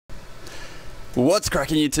What's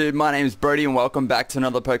cracking YouTube? My name is Brodie and welcome back to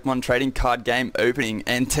another Pokemon trading card game opening,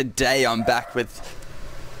 and today I'm back with...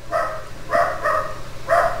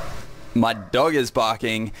 My dog is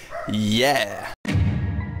barking, yeah!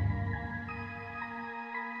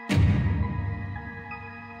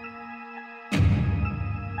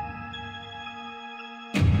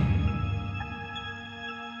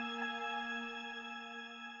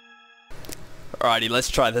 Alrighty, let's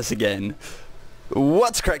try this again.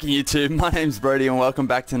 What's cracking YouTube? My name's Brodie and welcome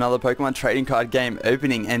back to another Pokemon trading card game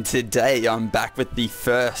opening, and today I'm back with the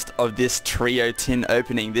first of this trio tin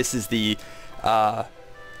opening. This is the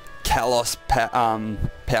Kalos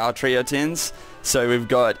power trio tins. So we've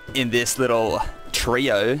got in this little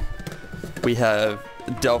trio, we have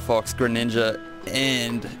Delphox, Greninja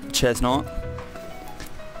and Chestnut.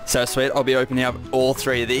 So sweet, I'll be opening up all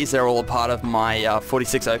three of these. They're all a part of my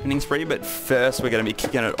 46 opening spree, but first we're going to be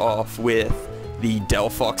kicking it off with the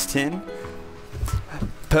Delphox tin.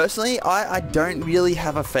 Personally, I don't really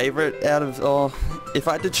have a favorite out of, if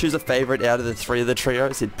I had to choose a favorite out of the three of the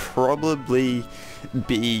trios, it'd probably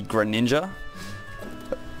be Greninja.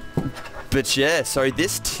 But yeah, so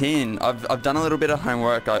this tin, I've done a little bit of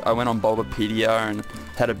homework. I went on Bulbapedia and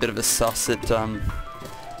had a bit of a suss at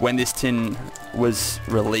when this tin was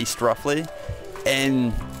released roughly,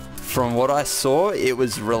 and from what I saw, it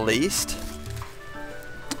was released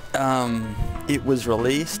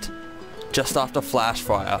just after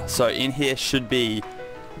Flashfire. So in here should be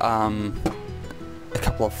a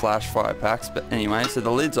couple of Flashfire packs, but anyway, so the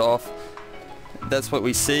lid's off. That's what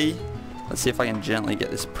we see. Let's see if I can gently get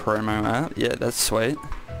this promo out. Yeah, that's sweet.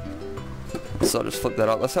 So I'll just flip that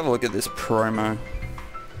up. Let's have a look at this promo.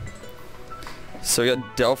 So we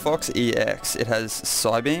got Delphox EX. It has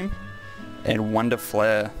Psybeam and Wonder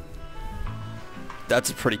Flare. That's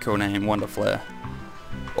a pretty cool name, Wonder Flare.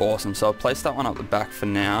 Awesome. So I'll place that one up the back for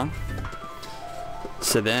now.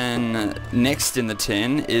 So then next in the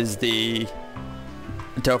tin is the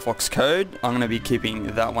Delphox code. I'm going to be keeping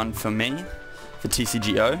that one for me, for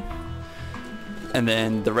TCGO. And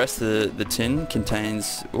then the rest of the tin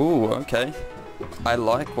contains... Ooh, okay. I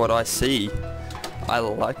like what I see. I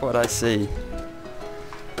like what I see.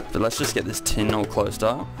 But let's just get this tin all closed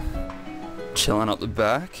up. Chilling up the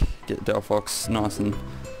back. Get Delphox nice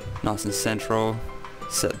and central.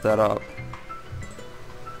 Set that up.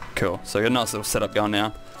 Cool. So we got a nice little setup going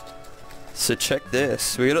now. So check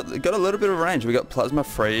this. We got a little bit of range. We got Plasma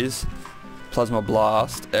Freeze, Plasma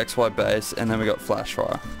Blast, XY Base, and then we got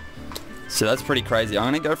Flashfire. So that's pretty crazy.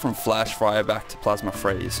 I'm going to go from Flashfire back to Plasma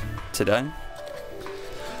Freeze today.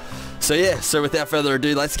 So yeah, so without further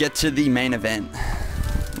ado, let's get to the main event.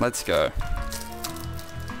 Let's go.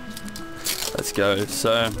 Let's go.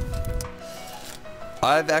 So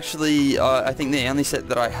I've actually, I think the only set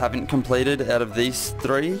that I haven't completed out of these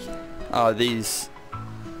three, these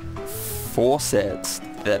four sets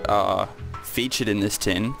that are featured in this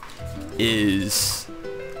tin is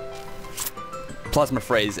Plasma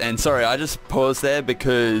Freeze. And sorry, I just paused there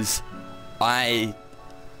because I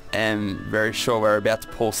am very sure we're about to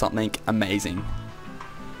pull something amazing.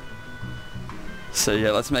 So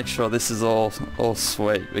yeah, let's make sure this is all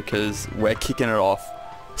sweet because we're kicking it off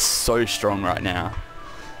so strong right now.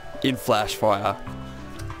 In Flashfire.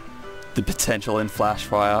 The potential in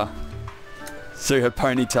Flashfire. So we got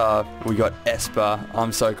Ponyta, we got Esper.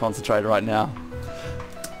 I'm so concentrated right now.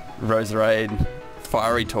 Roserade,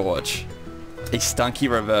 Fiery Torch, a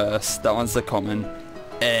Stunky Reverse, that one's the common,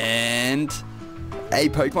 and a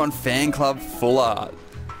Pokemon Fan Club Full Art.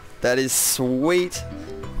 That is sweet.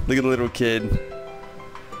 Look at the little kid.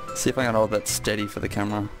 See if I can hold that steady for the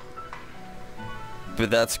camera.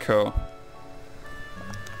 But that's cool.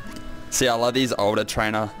 See, I love these older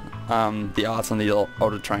trainer, the arts on the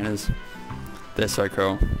older trainers. They're so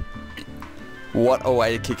cool. What a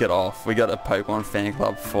way to kick it off. We got a Pokemon Fan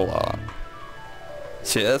Club Full Art.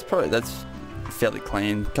 So yeah, that's fairly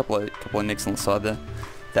clean. Couple of nicks on the side there.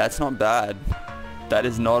 That's not bad. That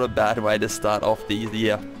is not a bad way to start off the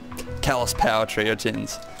Kalos Power Trio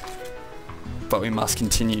tins. But we must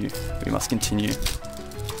continue. We must continue.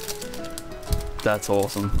 That's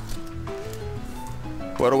awesome.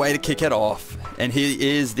 What a way to kick it off. And here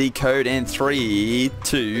is the code in 3,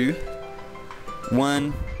 2,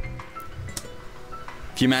 1.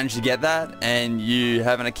 If you manage to get that and you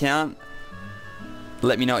have an account,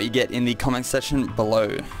 let me know what you get in the comment section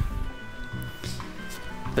below.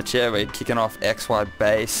 But yeah, we're kicking off XY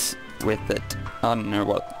Base with it. I don't know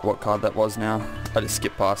what card that was now. I just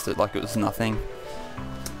skipped past it like it was nothing.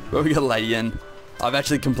 But we got Ladian. I've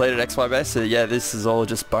actually completed XY Base, so yeah, this is all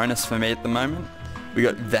just bonus for me at the moment. We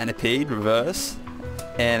got Vanipede, Reverse,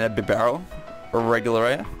 and a Bibarel, a regular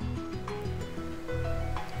rare.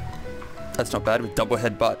 That's not bad with double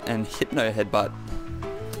headbutt and hypno headbutt.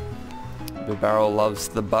 The barrel loves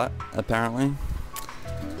the butt, apparently.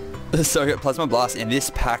 So we got Plasma Blast, and this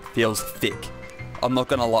pack feels thick. I'm not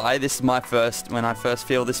gonna lie, this is when I first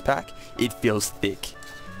feel this pack, it feels thick.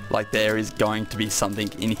 Like there is going to be something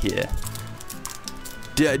in here.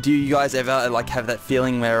 Do you guys ever like have that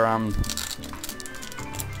feeling where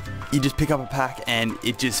you just pick up a pack and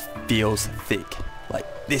it just feels thick? Like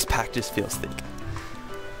this pack just feels thick.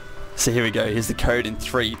 So here we go, here's the code in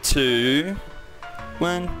 3, 2,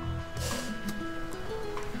 1.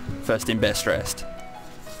 First in, best dressed.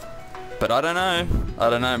 But I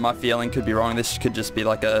don't know, my feeling could be wrong. This could just be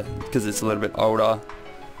like because it's a little bit older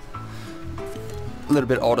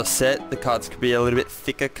set, the cards could be a little bit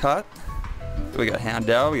thicker cut. We got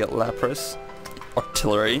Houndour, we got Lapras,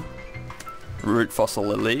 Octillery, Root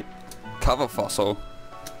Fossil Elite, Cover Fossil,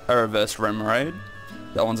 a Reverse Remoraid,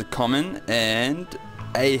 that one's a common, and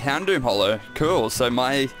a Houndoom Holo. Cool, so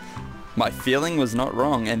my feeling was not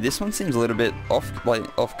wrong, and this one seems a little bit off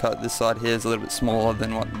cut. This side here is a little bit smaller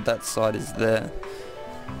than what that side is there.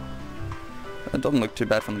 It doesn't look too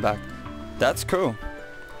bad from the back. That's cool.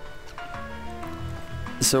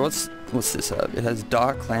 So what's this have? It has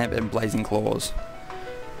Dark Lamp and Blazing Claws.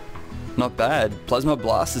 Not bad. Plasma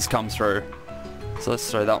Blast has come through. So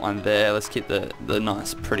let's throw that one there. Let's keep the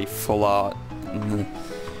nice pretty full art in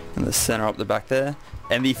the center up the back there.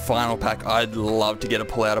 And the final pack, I'd love to get a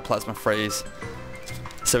pull out of Plasma Freeze.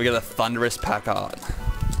 So we got a Thunderous pack art.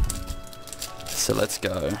 So let's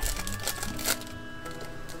go.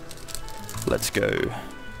 Let's go.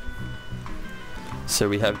 So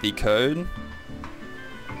we have the code.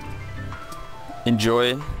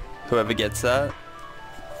 Enjoy, whoever gets that.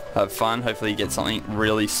 Have fun, hopefully you get something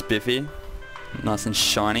really spiffy. Nice and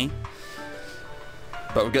shiny.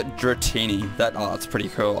 But we've got Dratini. That art's pretty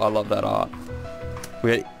cool, I love that art.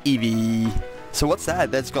 We got Eevee. So what's that?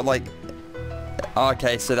 That's got like...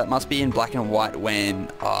 okay, so that must be in black and white when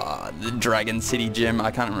the Dragon City gym, I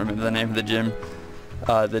can't remember the name of the gym,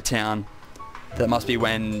 the town. That must be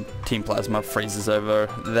when Team Plasma freezes over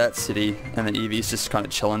that city and then Eevee's just kind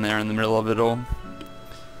of chilling there in the middle of it all.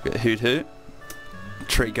 We got Hoot Hoot,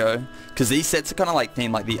 Trico, because these sets are kind of like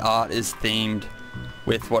themed, like the art is themed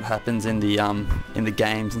with what happens in the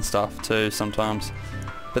games and stuff too sometimes.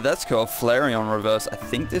 But that's cool. Flareon reverse. I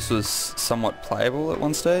think this was somewhat playable at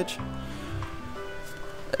one stage.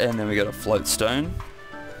 And then we got a Floatstone.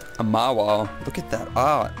 A Mawile. Look at that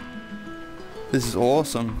art. This is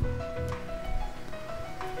awesome.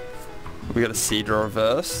 We got a Seadra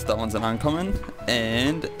reverse. That one's an uncommon.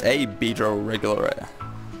 And a Beedrill regular rare.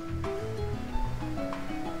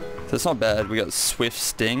 So it's not bad. We got Swift,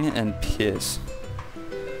 Sting, and Pierce.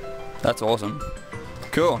 That's awesome.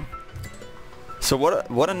 Cool. So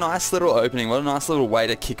what a nice little opening, what a nice little way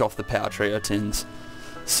to kick off the Power Trio tins.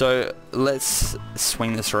 So let's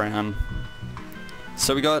swing this around.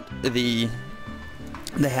 So we got the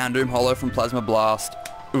Houndoom Holo from Plasma Blast.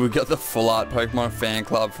 We got the Full Art Pokemon Fan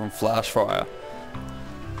Club from Flashfire.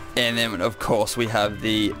 And then of course we have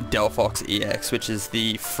the Delphox EX, which is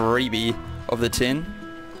the freebie of the tin,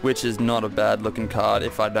 which is not a bad looking card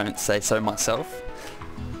if I don't say so myself.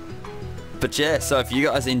 But yeah, so if you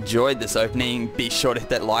guys enjoyed this opening, be sure to hit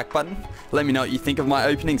that like button. Let me know what you think of my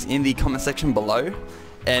openings in the comment section below.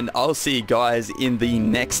 And I'll see you guys in the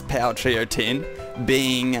next Power Trio tin,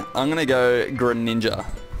 being, I'm going to go Greninja.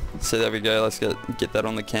 So there we go, let's get that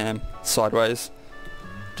on the cam, sideways.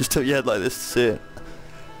 Just tilt your head like this to see it.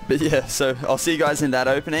 But yeah, so I'll see you guys in that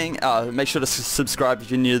opening. Make sure to subscribe if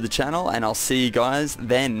you're new to the channel, and I'll see you guys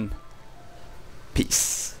then.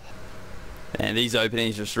 Peace. And these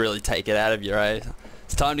openings just really take it out of you, eh?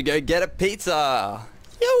 It's time to go get a pizza!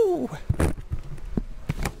 Yo!